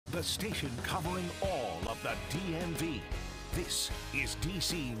the station covering all of the DMV. This is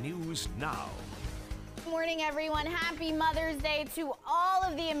DC News Now. Good morning, everyone. Happy Mother's Day to all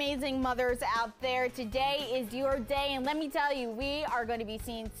of the amazing mothers out there. Today is your day, and let me tell you, we are going to be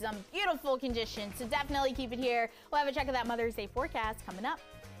seeing some beautiful conditions, so definitely keep it here. We'll have a check of that Mother's Day forecast coming up.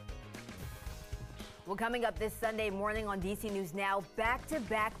 Well, coming up this Sunday morning on DC News Now,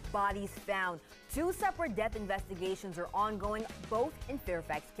 back-to-back bodies found. Two separate death investigations are ongoing, both in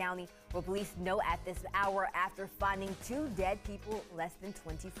Fairfax County, where police know at this hour after finding two dead people less than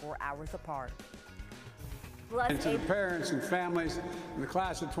 24 hours apart. And to the parents and families in the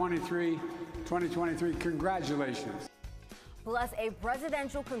class of 2023, congratulations. Plus, a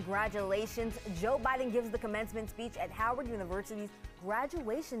presidential congratulations. Joe Biden gives the commencement speech at Howard University's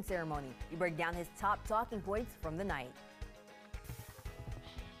graduation ceremony. We break down his top talking points from the night.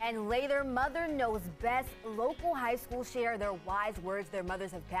 And later, Mother Knows Best. Local high schools share their wise words their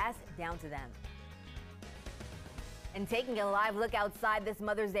mothers have passed down to them. And taking a live look outside this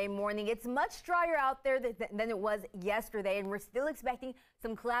Mother's Day morning, it's much drier out there than it was yesterday, and we're still expecting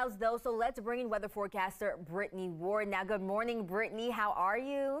some clouds, though. So let's bring in weather forecaster Brittany Ward. Now, good morning, Brittany. How are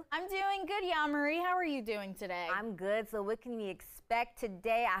you? I'm doing good, Yamari. How are you doing today? I'm good. So what can we expect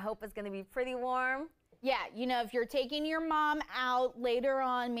today? I hope it's going to be pretty warm. Yeah, you know, if you're taking your mom out later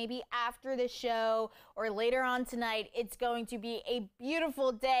on, maybe after the show or later on tonight, it's going to be a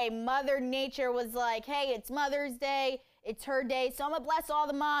beautiful day. Mother Nature was like, hey, it's Mother's Day. It's her day. So I'm going to bless all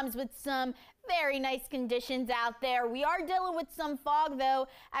the moms with some very nice conditions out there. We are dealing with some fog, though,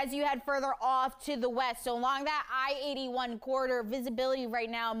 as you head further off to the west. So along that I-81 corridor, visibility right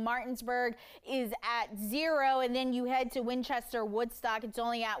now, Martinsburg is at 0. And then you head to Winchester, Woodstock. It's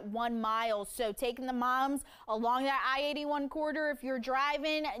only at 1 mile. So taking the moms along that I-81 corridor, if you're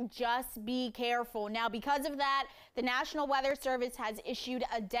driving, just be careful. Now, because of that, the National Weather Service has issued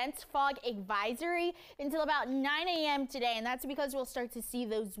a dense fog advisory until about 9 a.m. today. And that's because we'll start to see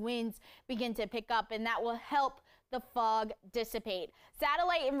those winds begin to pick up, and that will help the fog dissipate.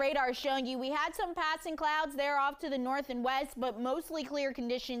 Satellite and radar showing you we had some passing clouds there off to the north and west, but mostly clear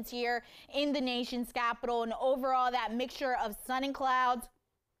conditions here in the nation's capital, and overall that mixture of sun and clouds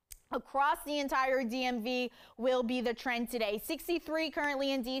across the entire DMV will be the trend today. 63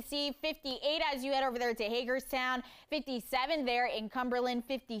 currently in DC, 58 as you head over there to Hagerstown, 57 there in Cumberland,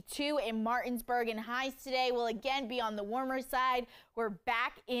 52 in Martinsburg, and highs today will again be on the warmer side. We're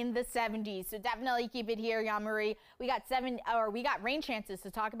back in the 70s, so definitely keep it here, Yamari. We got rain chances to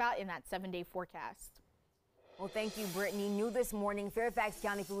talk about in that 7-day forecast. Well, thank you, Brittany. New this morning, Fairfax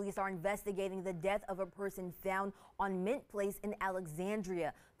County Police are investigating the death of a person found on Mint Place in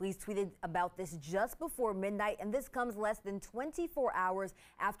Alexandria. Police tweeted about this just before midnight, and this comes less than 24 hours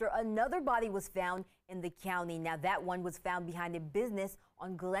after another body was found in the county. Now, that one was found behind a business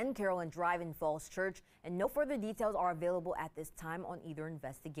on Glen Carroll Drive in Falls Church, and no further details are available at this time on either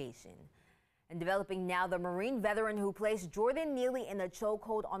investigation. And developing now, the Marine veteran who placed Jordan Neely in a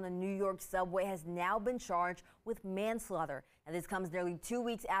chokehold on the New York subway has now been charged with manslaughter. And this comes nearly 2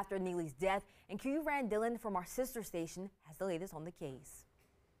 weeks after Neely's death. And Q Rand Dillon from our sister station has the latest on the case.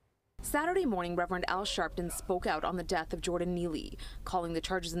 Saturday morning, Reverend Al Sharpton spoke out on the death of Jordan Neely, calling the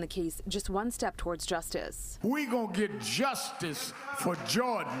charges in the case just one step towards justice. We gonna get justice for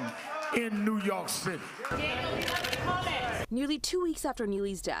Jordan in New York City. Nearly 2 weeks after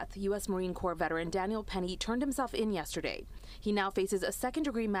Neely's death, U.S. Marine Corps veteran Daniel Penny turned himself in yesterday. He now faces a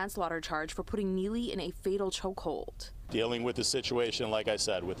second-degree manslaughter charge for putting Neely in a fatal chokehold. Dealing with the situation, like I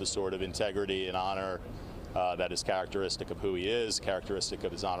said, with the sort of integrity and honor that is characteristic of who he is, characteristic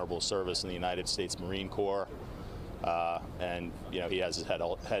of his honorable service in the United States Marine Corps, and you know, he has his head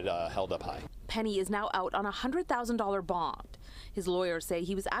held up high. Penny is now out on a $100,000 bond. His lawyers say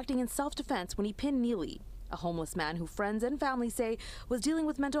he was acting in self-defense when he pinned Neely, a homeless man who friends and family say was dealing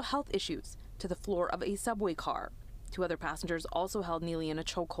with mental health issues, to the floor of a subway car. Two other passengers also held Neely in a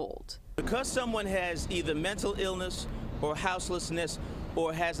chokehold. Because someone has either mental illness or houselessness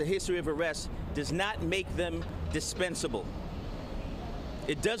or has a history of arrest does not make them dispensable.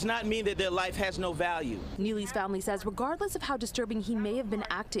 It does not mean that their life has no value. Neely's family says regardless of how disturbing he may have been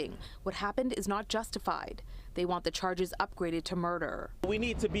acting, what happened is not justified. They want the charges upgraded to murder. We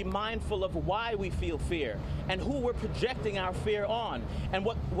need to be mindful of why we feel fear and who we're projecting our fear on and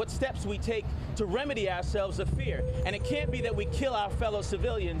what steps we take to remedy ourselves of fear. And it can't be that we kill our fellow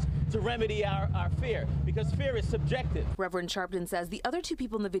civilians to remedy our fear, because fear is subjective. Reverend Sharpton says the other two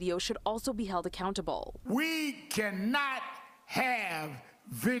people in the video should also be held accountable. We cannot have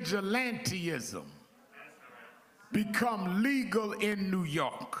vigilantism become legal in New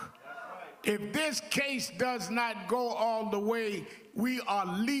York. If this case does not go all the way, we are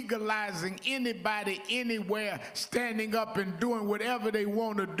legalizing anybody, anywhere, standing up and doing whatever they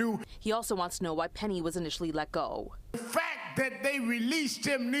want to do. He also wants to know why Penny was initially let go. The fact that they released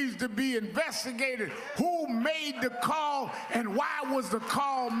him needs to be investigated. Who made the call and why was the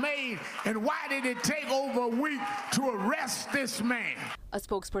call made and why did it take over a week to arrest this man? A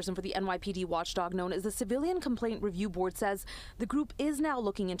spokesperson for the NYPD watchdog known as the Civilian Complaint Review Board says the group is now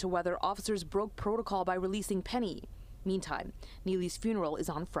looking into whether officers broke protocol by releasing Penny. Meantime, Neely's funeral is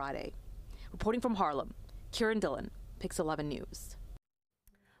on Friday. Reporting from Harlem, Kieran Dillon, Pix 11 News.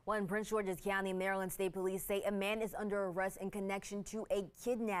 Well, in Prince George's County, Maryland State Police say a man is under arrest in connection to a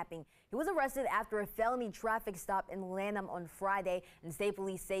kidnapping. He was arrested after a felony traffic stop in Lanham on Friday, and state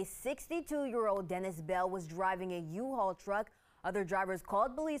police say 62-year-old Dennis Bell was driving a U-Haul truck. Other drivers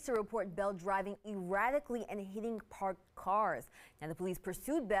called police to report Bell driving erratically and hitting parked cars. Now, the police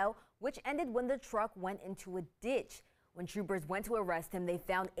pursued Bell, which ended when the truck went into a ditch. When troopers went to arrest him, they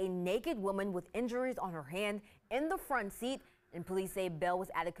found a naked woman with injuries on her hand in the front seat. And police say Bell was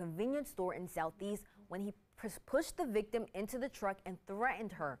at a convenience store in Southeast when he pushed the victim into the truck and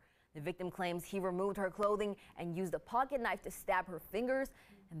threatened her. The victim claims he removed her clothing and used a pocket knife to stab her fingers.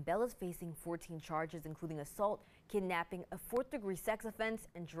 And Bell is facing 14 charges, including assault, kidnapping, a fourth-degree sex offense,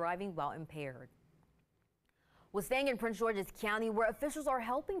 and driving while impaired. We're staying in Prince George's County, where officials are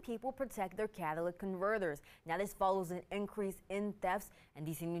helping people protect their catalytic converters. Now, this follows an increase in thefts, and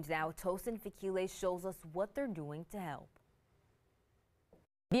DC News Now Tosin Fikile shows us what they're doing to help.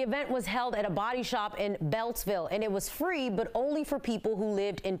 The event was held at a body shop in Beltsville, and it was free, but only for people who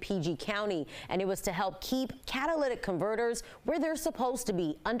lived in PG County. And it was to help keep catalytic converters where they're supposed to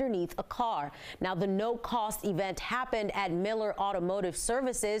be, underneath a car. Now, the no-cost event happened at Miller Automotive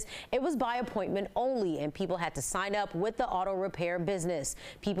Services. It was by appointment only, and people had to sign up with the auto repair business.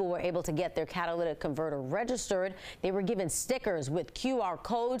 People were able to get their catalytic converter registered. They were given stickers with QR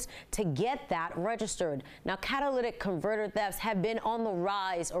codes to get that registered. Now, catalytic converter thefts have been on the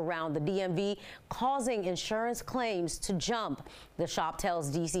rise around the DMV, causing insurance claims to jump. The shop tells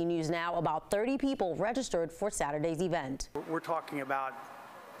DC News Now about 30 people registered for Saturday's event. We're talking about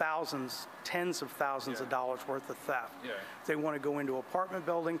thousands, tens of thousands of dollars worth of theft. They want to go into apartment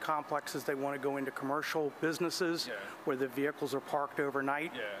building complexes. They want to go into commercial businesses where the vehicles are parked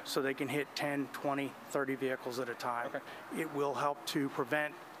overnight so they can hit 10, 20, 30 vehicles at a time. It will help to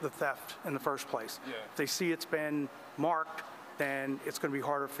prevent the theft in the first place. If they see it's been marked, then it's going to be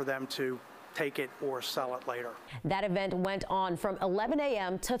harder for them to take it or sell it later. That event went on from 11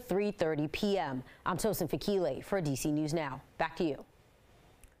 a.m. to 3:30 p.m. I'm Tosin Fikile for DC News Now. Back to you.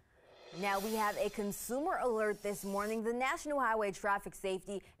 Now we have a consumer alert this morning. The National Highway Traffic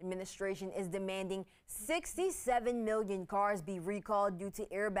Safety Administration is demanding 67 million cars be recalled due to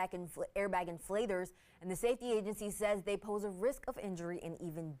airbag inflators, and the safety agency says they pose a risk of injury and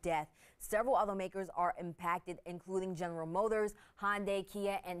even death. Several automakers are impacted, including General Motors, Hyundai,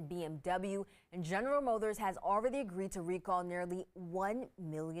 Kia, and BMW, and General Motors has already agreed to recall nearly 1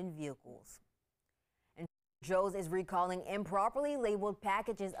 million vehicles. Joe's is recalling improperly labeled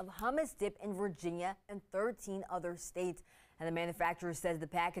packages of hummus dip in Virginia and 13 other states. And the manufacturer says the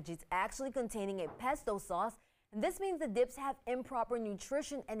package is actually containing a pesto sauce, and this means the dips have improper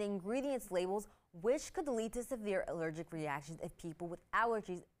nutrition and ingredients labels, which could lead to severe allergic reactions if people with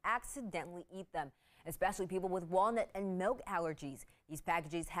allergies accidentally eat them, especially people with walnut and milk allergies. These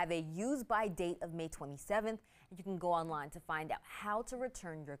packages have a use-by date of May 27th, and you can go online to find out how to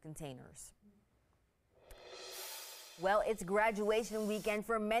return your containers. Well, it's graduation weekend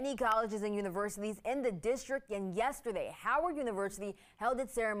for many colleges and universities in the district, and yesterday, Howard University held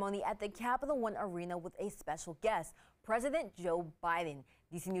its ceremony at the Capital One Arena with a special guest, President Joe Biden.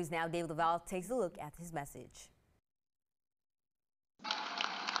 DC News Now, David Laval takes a look at his message.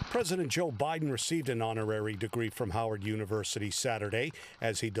 President Joe Biden received an honorary degree from Howard University Saturday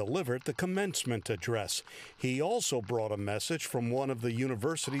as he delivered the commencement address. He also brought a message from one of the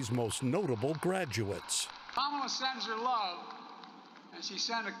university's most notable graduates. Kamala sends her love, and she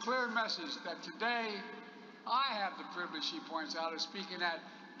sent a clear message that today I have the privilege, she points out, of speaking at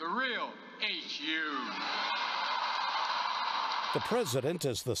the real HU. The president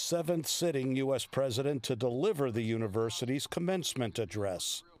is the 7th sitting U.S. president to deliver the university's commencement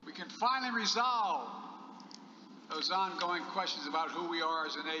address. We can finally resolve those ongoing questions about who we are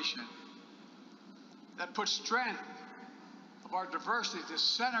as a nation. That puts strength of our diversity at the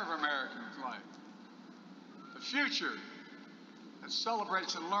center of American life. A future that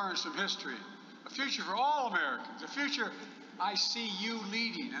celebrates and learns from history. A future for all Americans. A future I see you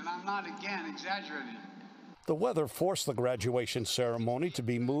leading, and I'm not, again, exaggerating. The weather forced the graduation ceremony to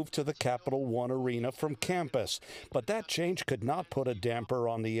be moved to the Capital One Arena from campus, but that change could not put a damper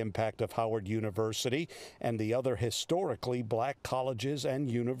on the impact of Howard University and the other historically black colleges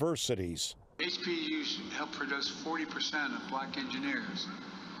and universities. HBCUs help produce 40% of black engineers,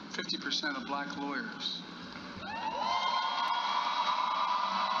 50% of black lawyers.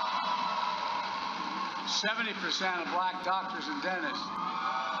 70% of black doctors and dentists.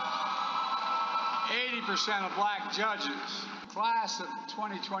 80% of black judges. Class of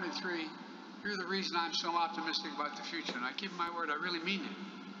 2023, you're the reason I'm so optimistic about the future. And I keep my word, I really mean it.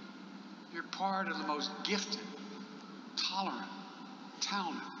 You're part of the most gifted, tolerant,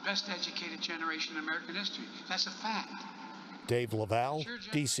 talented, best educated generation in American history. That's a fact. Dave Laval,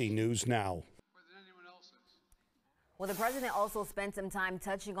 DC News Now. Well, the president also spent some time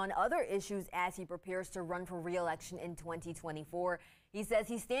touching on other issues as he prepares to run for re-election in 2024. He says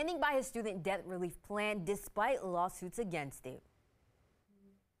he's standing by his student debt relief plan despite lawsuits against it.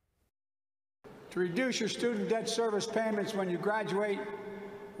 To reduce your student debt service payments when you graduate,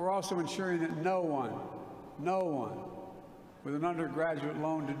 we're also ensuring that no one with an undergraduate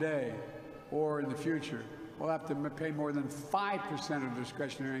loan today or in the future will have to pay more than 5% of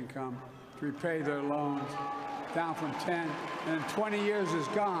discretionary income to repay their loans, down from 10, and in 20 years is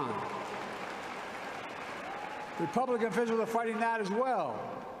gone. Republican officials are fighting that as well.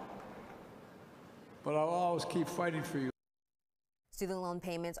 But I'll always keep fighting for you. Student loan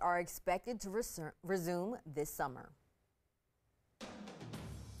payments are expected to resume this summer.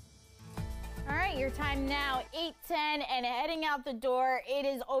 All right, your time now, 8:10, and heading out the door. It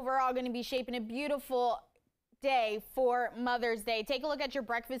is overall going to be shaping a beautiful day for Mother's Day. Take a look at your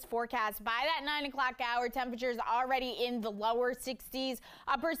breakfast forecast. By that 9 o'clock hour, temperatures already in the lower 60s,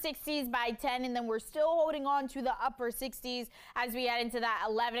 upper 60s by 10, and then we're still holding on to the upper 60s as we head into that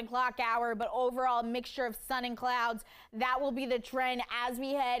 11 o'clock hour. But overall, a mixture of sun and clouds. That will be the trend as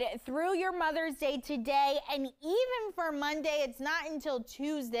we head through your Mother's Day today. And even for Monday, it's not until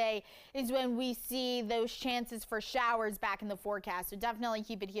Tuesday is when we see those chances for showers back in the forecast. So definitely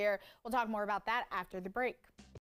keep it here. We'll talk more about that after the break.